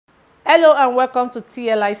Hello and welcome to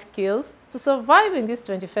TLI Skills. To survive in this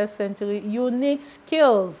 21st century, you need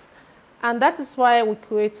skills. And that is why we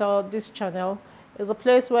created this channel. It's a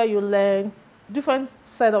place where you learn different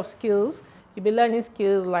set of skills. You'll be learning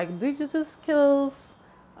skills like digital skills,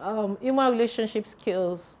 human relationship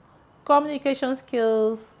skills, communication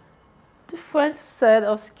skills, different set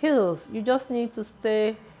of skills. You just need to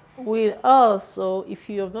stay with us. So if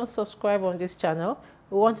you have not subscribed on this channel,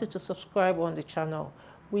 we want you to subscribe on the channel.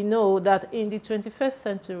 We know that in the 21st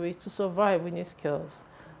century, to survive, we need skills.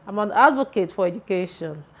 I'm an advocate for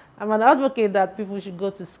education. I'm an advocate that people should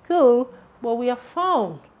go to school, but we have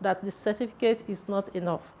found that the certificate is not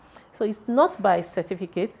enough. So it's not by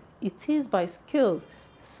certificate, it is by skills.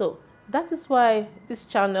 So that is why this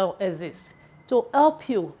channel exists, to help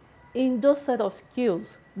you in those set of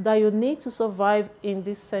skills that you need to survive in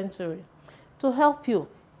this century, to help you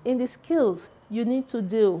in the skills you need to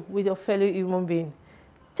deal with your fellow human being.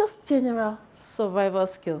 Just general survival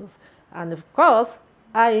skills, and of course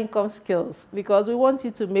high income skills, because we want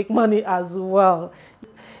you to make money as well.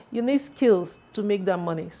 You need skills to make that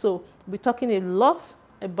money. So we're talking a lot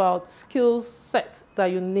about skills sets that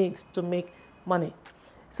you need to make money.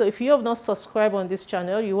 So if you have not subscribed on this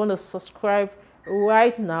channel, you want to subscribe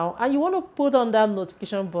right now, and you want to put on that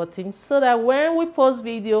notification button so that when we post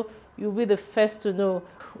video, you'll be the first to know.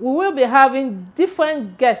 We will be having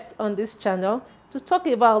different guests on this channel to talk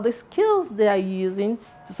about the skills they are using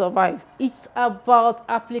to survive. It's about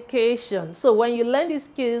application. So when you learn these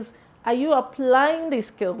skills, are you applying these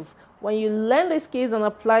skills? When you learn the skills and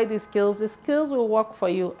apply the skills will work for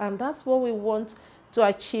you. And that's what we want to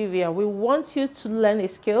achieve here. We want you to learn a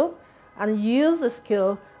skill and use the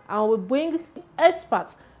skill, and we bring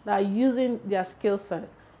experts that are using their skill set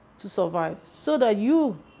to survive, so that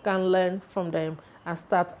you can learn from them and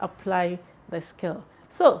start applying the skill.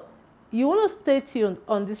 So you want to stay tuned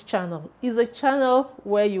on this channel. It's a channel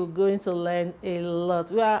where you're going to learn a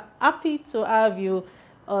lot. We are happy to have you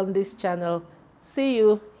on this channel. See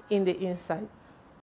you in the inside.